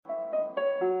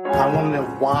I want to know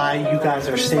why you guys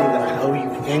are saying that I owe you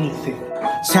anything.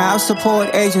 Child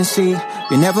support agency,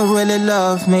 you never really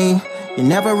loved me. You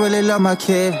never really loved my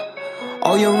kid.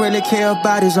 All you really care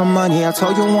about is your money. I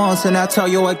told you once and I tell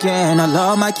you again. I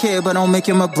love my kid, but don't make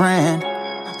him a brand.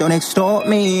 Don't extort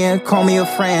me and call me a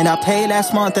friend. I paid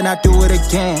last month and I do it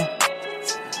again.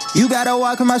 You gotta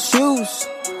walk in my shoes.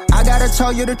 I gotta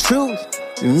tell you the truth.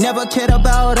 You never cared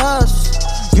about us.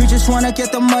 You just wanna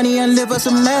get the money and live us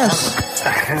a mess.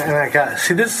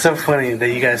 See, this is so funny that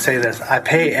you guys say this. I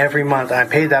pay every month. I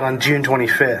paid that on June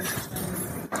 25th.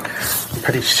 I'm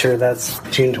pretty sure that's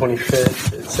June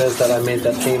 25th. It says that I made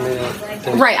that payment.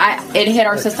 Right. It hit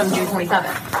our system June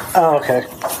 27th. Oh, okay.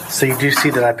 So you do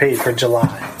see that I paid for July.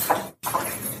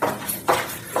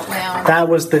 Well, that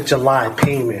was the July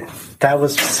payment. That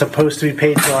was supposed to be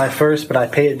paid July 1st, but I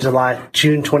paid it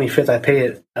June 25th. I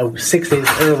paid it 6 days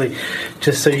early,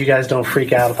 just so you guys don't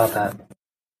freak out about that.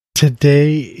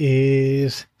 Today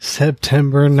is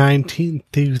September 19th,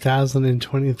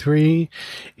 2023.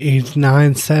 It's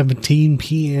 9:17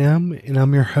 p.m. and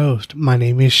I'm your host. My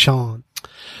name is Sean.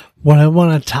 What I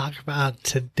want to talk about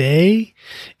today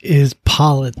is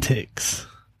politics.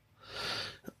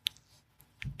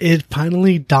 It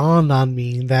finally dawned on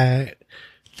me that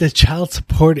the child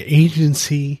support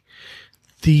agency,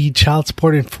 the child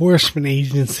support enforcement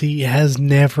agency, has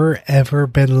never ever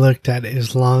been looked at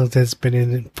as long as it's been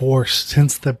enforced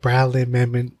since the Bradley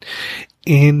Amendment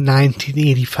in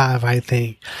 1985, I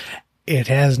think. It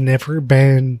has never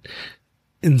been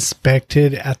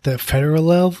inspected at the federal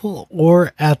level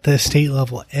or at the state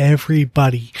level.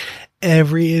 Everybody,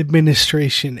 every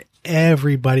administration,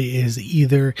 everybody is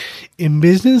either in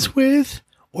business with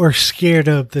or scared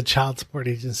of the child support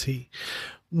agency.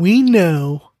 We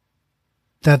know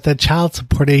that the child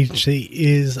support agency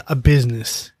is a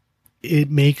business.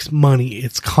 It makes money.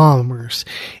 It's commerce.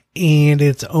 And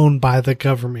it's owned by the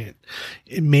government.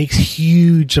 It makes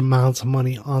huge amounts of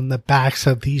money on the backs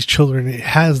of these children. It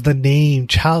has the name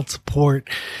child support.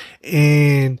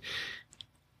 And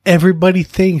everybody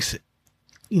thinks,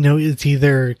 it's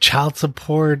either child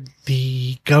support,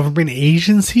 the government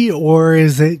agency, or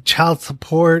is it child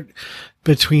support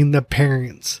between the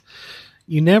parents?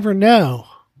 You never know.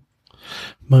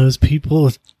 Most people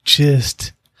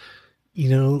just,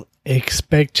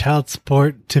 expect child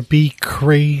support to be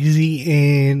crazy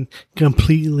and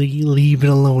completely leave it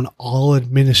alone. All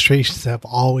administrations have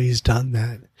always done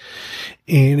that.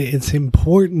 And it's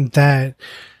important that,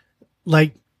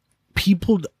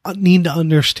 people need to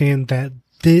understand that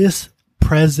this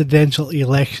presidential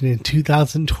election in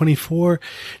 2024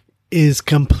 is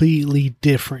completely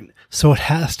different. So it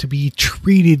has to be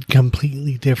treated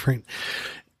completely different.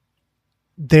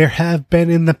 There have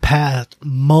been in the past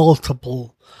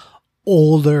multiple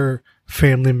older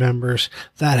family members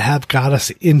that have got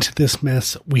us into this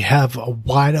mess. We have a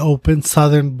wide open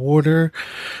southern border.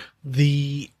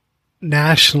 The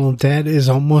national debt is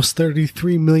almost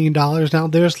 $33 million now.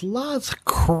 There's lots of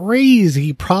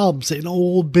crazy problems, and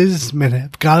old businessmen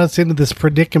have got us into this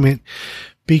predicament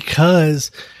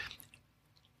because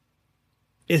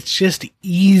it's just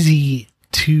easy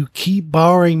to keep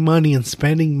borrowing money and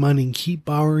spending money, keep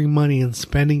borrowing money and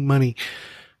spending money.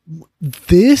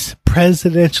 This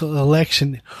presidential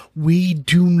election, we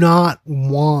do not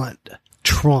want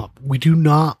Trump. We do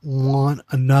not want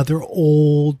another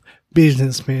old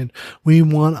businessman. We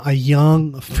want a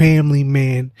young family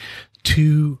man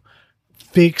to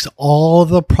fix all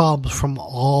the problems from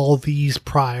all these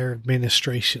prior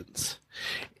administrations.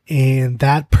 And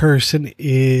that person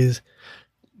is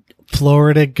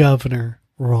Florida Governor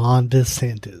Ron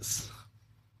DeSantis.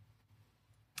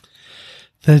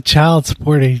 The child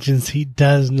support agency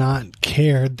does not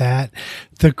care that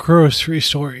the grocery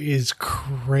store is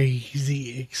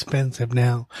crazy expensive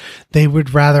now. They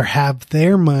would rather have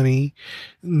their money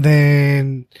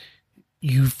than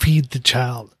you feed the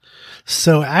child.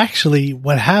 So actually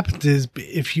what happens is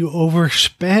if you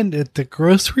overspend at the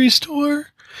grocery store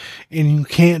and you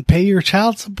can't pay your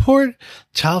child support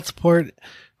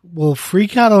will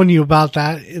freak out on you about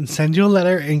that and send you a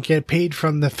letter and get paid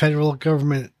from the federal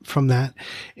government from that.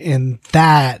 And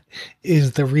that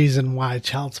is the reason why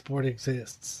child support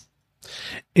exists.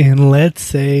 And let's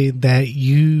say that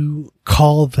you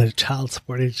call the child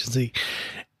support agency.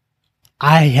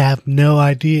 I have no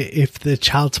idea if the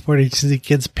child support agency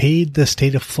gets paid. The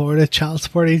state of Florida child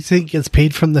support agency gets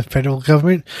paid from the federal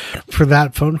government for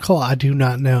that phone call. I do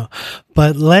not know.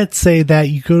 But let's say that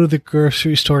you go to the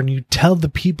grocery store and you tell the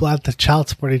people at the child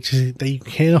support agency that you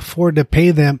can't afford to pay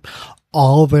them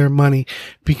all their money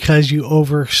because you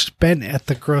overspent at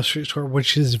the grocery store,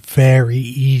 which is very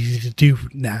easy to do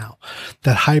now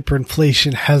that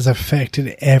hyperinflation has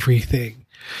affected everything.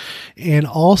 And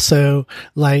also,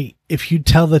 like, if you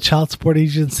tell the child support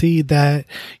agency that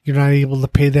you're not able to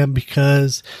pay them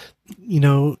because, you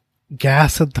know,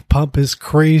 gas at the pump is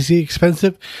crazy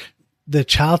expensive, the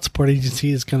child support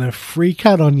agency is going to freak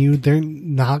out on you. They're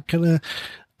not going to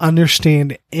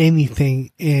understand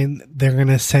anything, and they're going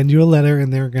to send you a letter,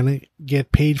 and they're going to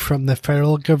get paid from the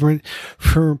federal government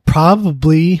for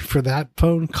probably for that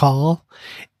phone call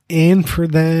and for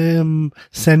them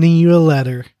sending you a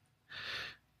letter.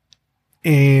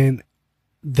 And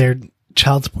their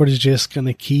child support is just going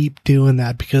to keep doing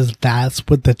that because that's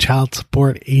what the child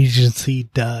support agency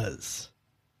does.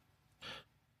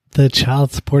 The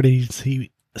child support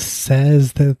agency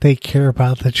says that they care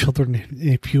about the children.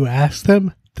 If you ask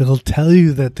them, they'll tell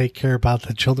you that they care about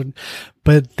the children,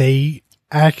 but they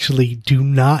actually do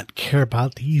not care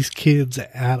about these kids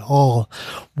at all.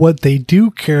 What they do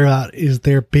care about is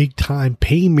their big time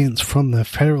payments from the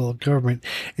federal government,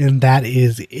 and that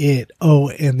is it.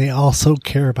 Oh, and they also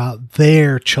care about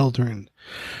their children,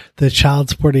 the child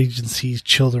support agency's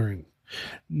children,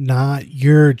 not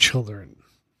your children.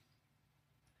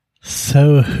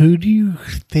 So who do you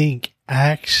think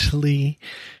actually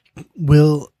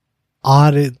will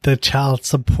audit the child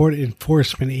support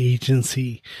enforcement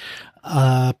agency?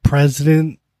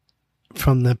 President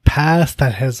from the past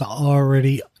that has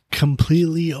already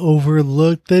completely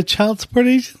overlooked the child support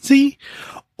agency,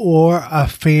 or a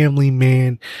family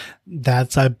man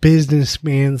that's a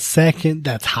businessman second,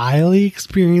 that's highly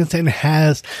experienced and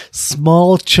has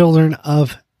small children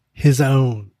of his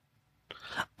own?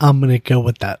 I'm going to go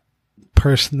with that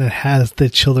person that has the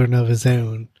children of his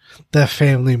own, the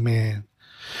family man.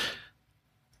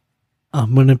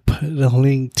 I'm going to put a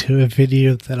link to a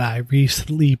video that I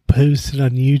recently posted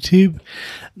on YouTube.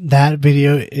 That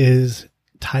video is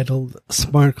titled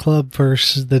Smart Club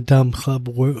versus the Dumb Club.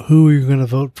 Who are you going to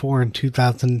vote for in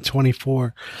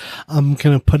 2024? I'm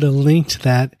going to put a link to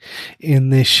that in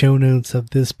the show notes of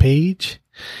this page.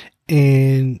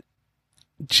 And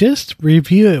just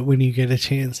review it when you get a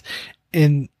chance.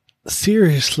 And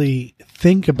seriously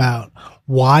think about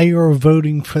why you're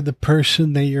voting for the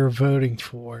person that you're voting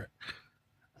for.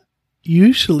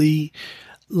 Usually,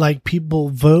 like, people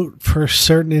vote for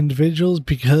certain individuals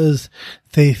because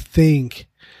they think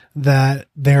that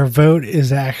their vote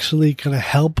is actually going to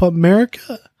help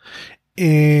America.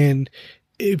 And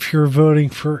if you're voting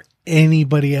for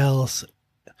anybody else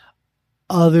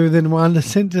other than Ron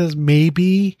DeSantis,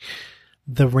 maybe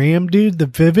the Ram dude, the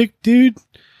Vivek dude,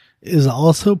 is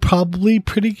also probably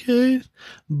pretty good,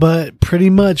 but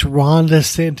pretty much Ron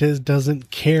DeSantis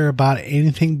doesn't care about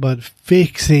anything but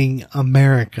fixing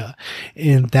America.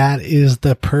 And that is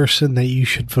the person that you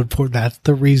should vote for. That's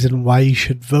the reason why you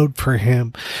should vote for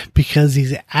him, because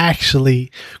he's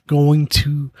actually going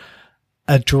to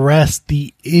address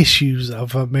the issues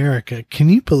of America. Can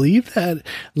you believe that?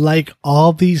 Like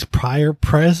all these prior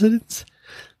presidents,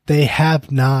 they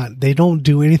have not. They don't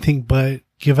do anything but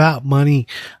give out money.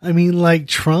 I mean, like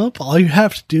Trump, all you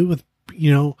have to do with,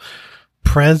 you know,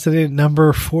 president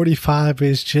number 45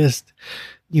 is just,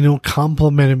 you know,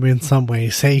 compliment him in some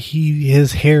way. Say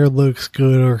his hair looks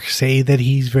good, or say that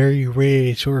he's very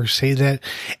rich, or say that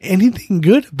anything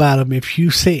good about him. If you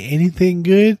say anything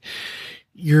good,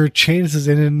 your chances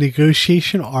in a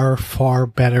negotiation are far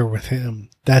better with him.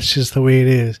 That's just the way it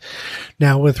is.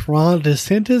 Now with Ron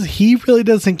DeSantis, he really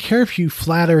doesn't care if you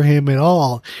flatter him at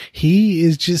all. He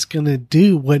is just going to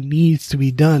do what needs to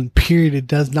be done, period. It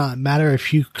does not matter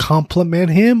if you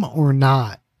compliment him or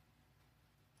not.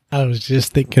 I was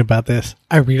just thinking about this.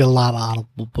 I read a lot of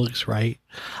Audible books, right?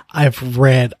 I've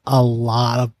read a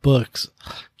lot of books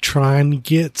trying to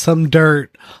get some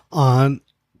dirt on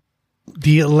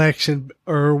the election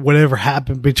or whatever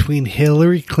happened between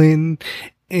Hillary Clinton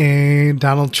and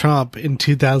Donald Trump in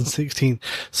 2016.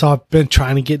 So I've been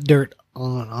trying to get dirt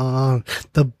on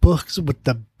the books with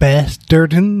the best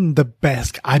dirt and the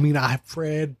best. I mean, I've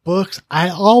read books. I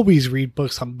always read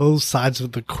books on both sides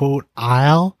of the quote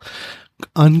aisle,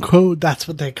 unquote. That's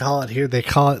what they call it here. They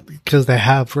call it because they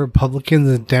have Republicans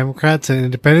and Democrats and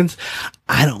independents.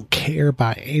 I don't care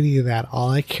about any of that. All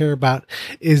I care about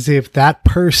is if that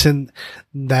person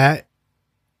that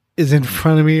is in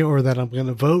front of me or that I'm going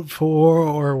to vote for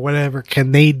or whatever,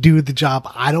 can they do the job?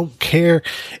 I don't care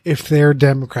if they're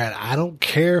Democrat. I don't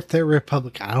care if they're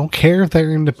Republican. I don't care if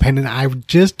they're independent. I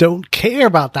just don't care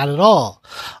about that at all.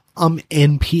 I'm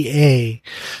NPA.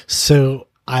 So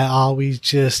I always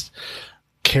just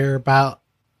care about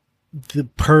the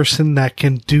person that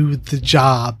can do the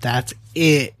job. That's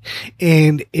it.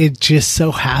 And it just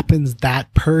so happens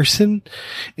that person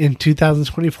in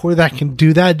 2024 that can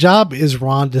do that job is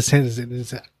Ron DeSantis. It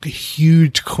is a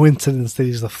huge coincidence that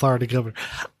he's the Florida governor.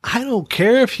 I don't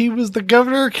care if he was the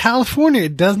governor of California.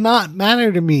 It does not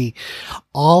matter to me.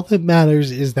 All that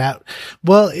matters is that,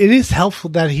 well, it is helpful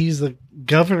that he's the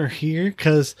governor here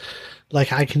because,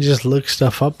 like, I can just look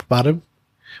stuff up about him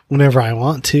whenever I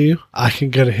want to. I can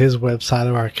go to his website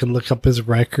or I can look up his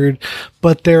record.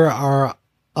 But there are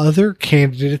other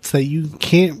candidates that you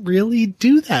can't really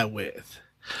do that with.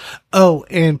 Oh,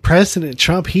 and President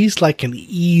Trump, he's like an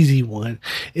easy one.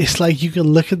 It's like you can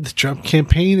look at the Trump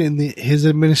campaign and his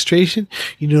administration.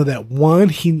 You know that one,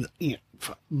 he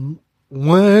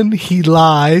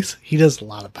lies. He does a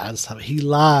lot of bad stuff. He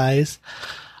lies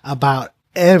about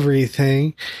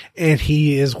everything, and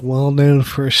he is well known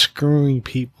for screwing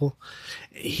people.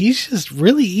 He's just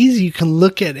really easy. You can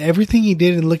look at everything he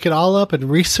did and look it all up and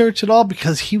research it all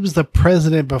because he was the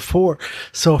president before.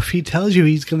 So if he tells you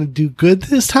he's going to do good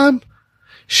this time,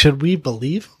 should we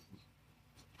believe him?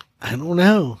 I don't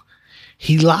know.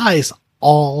 He lies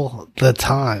all the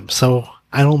time. So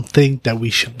I don't think that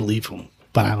we should believe him,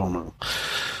 but I don't know.